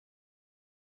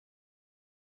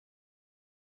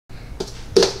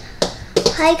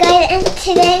Hi guys, and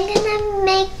today I'm gonna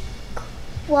make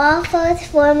waffles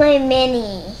for my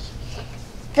Minnie.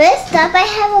 First up, I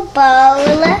have a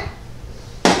bowl.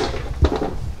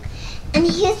 And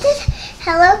here's this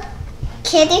Hello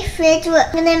Kitty fridge.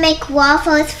 We're gonna make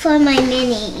waffles for my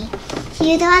Minnie.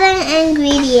 Here's all the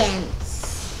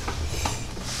ingredients.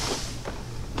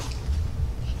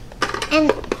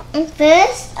 And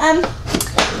first,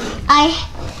 I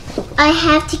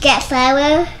have to get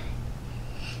flour.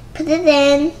 Put it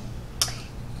in,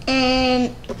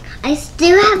 and I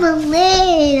still have a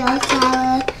little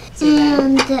flour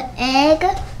and the egg,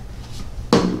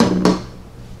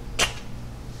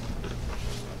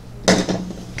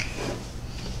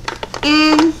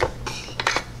 and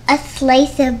a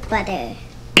slice of butter.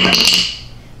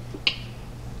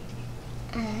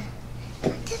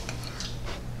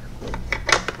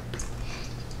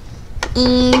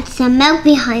 And some milk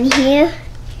behind here.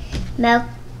 Milk.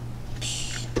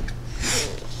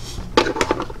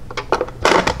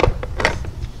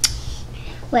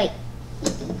 Wait.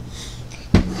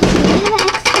 I have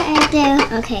extra egg there.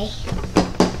 Okay.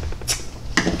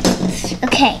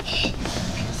 Okay.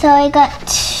 So I got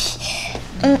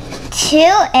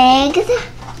 2 eggs.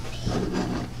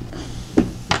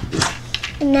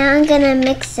 And now I'm gonna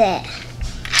mix it.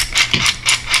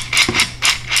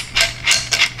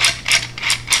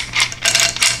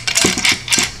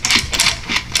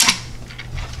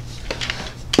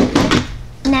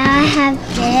 Now I have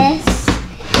this.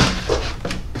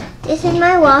 This is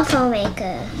my waffle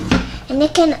maker, and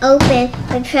it can open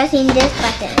by pressing this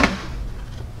button.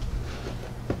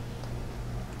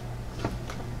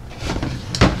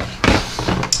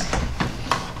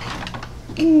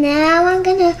 And now I'm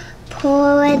gonna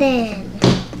pour it in.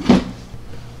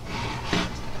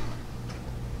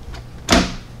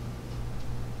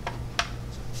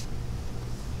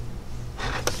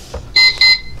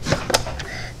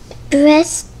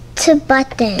 Press the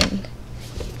button.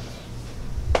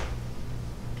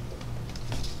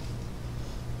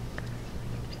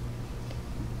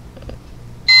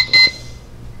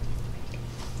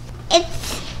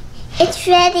 It's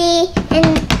ready,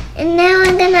 and now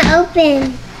I'm gonna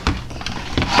open.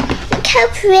 Look how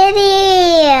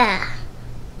pretty!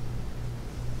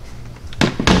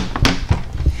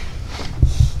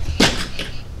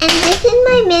 And this is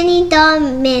my mini doll,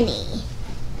 Minnie.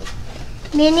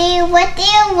 Minnie, what do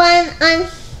you want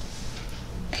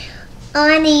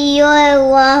on your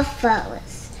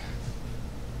waffles?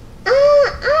 I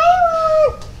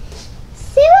want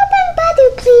syrup and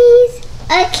butter, please.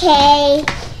 Okay.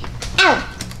 Ow.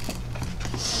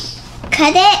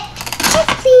 Cut it. Yes,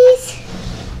 please.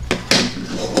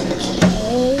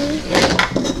 Okay.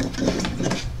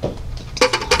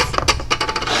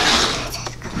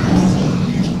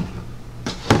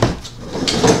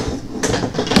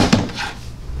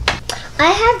 I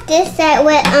have this set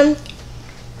with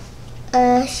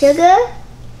sugar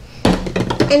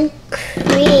and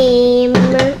cream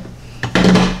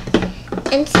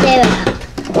and syrup.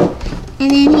 And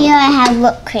then here I have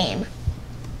whipped cream.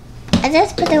 I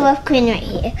just put the whipped cream right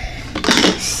here.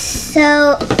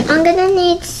 So I'm gonna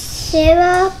need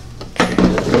syrup.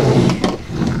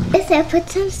 Yes, I put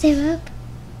some syrup.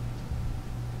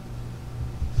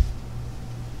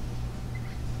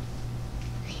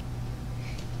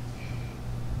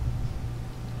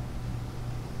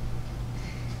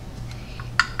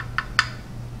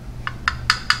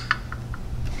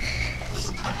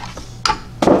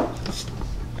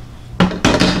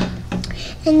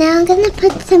 And now I'm gonna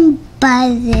put some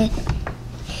butter.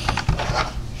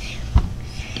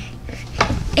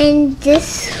 And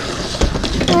this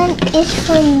one is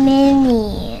for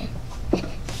Minnie.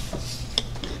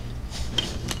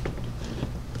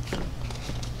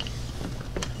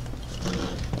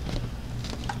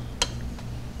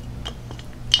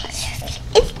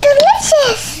 It's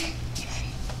delicious!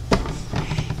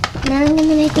 Now I'm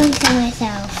gonna make one for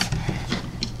myself.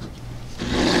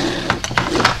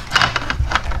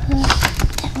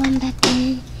 One back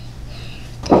in.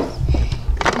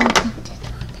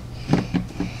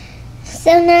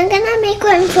 So now I'm gonna make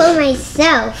one for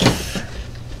myself.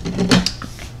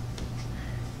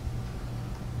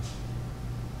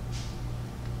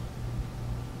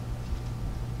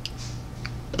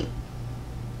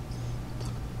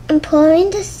 I'm pouring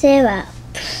the syrup.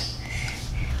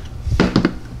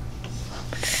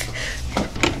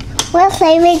 What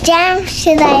flavor jam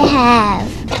should I have?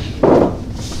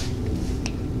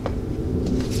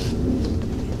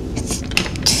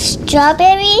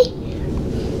 Strawberry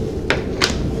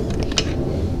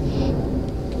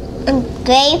and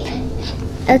grape.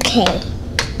 Okay.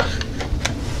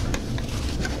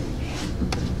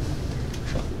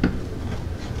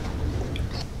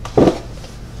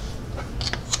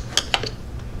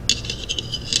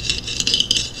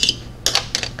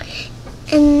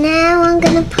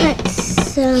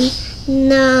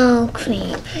 No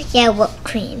cream. Yeah, whipped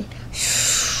cream.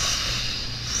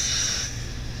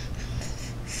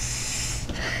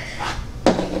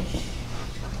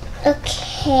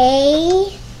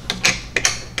 Okay.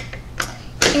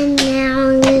 And now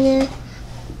I'm gonna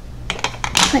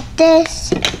put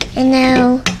this, and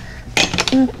now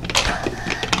put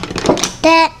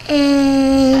that,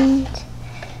 and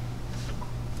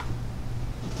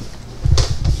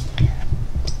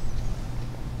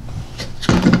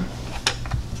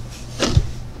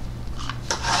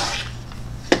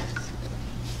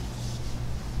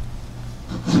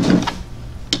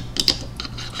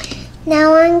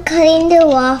now I'm cutting the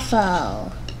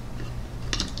waffle.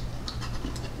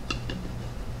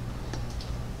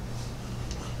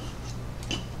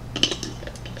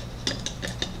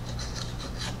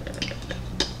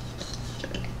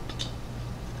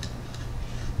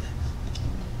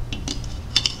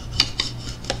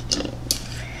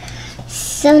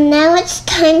 So now it's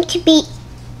time to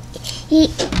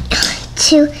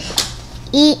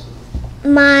eat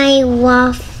my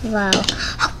waffle.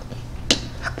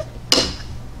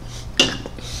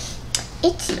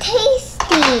 It's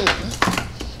tasty.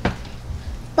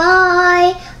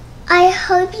 Bye. I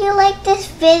hope you like this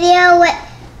video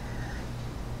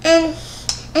and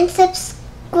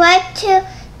subscribe to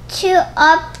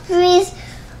Aubri's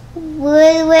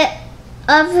Wood with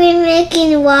Aubri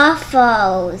making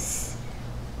waffles.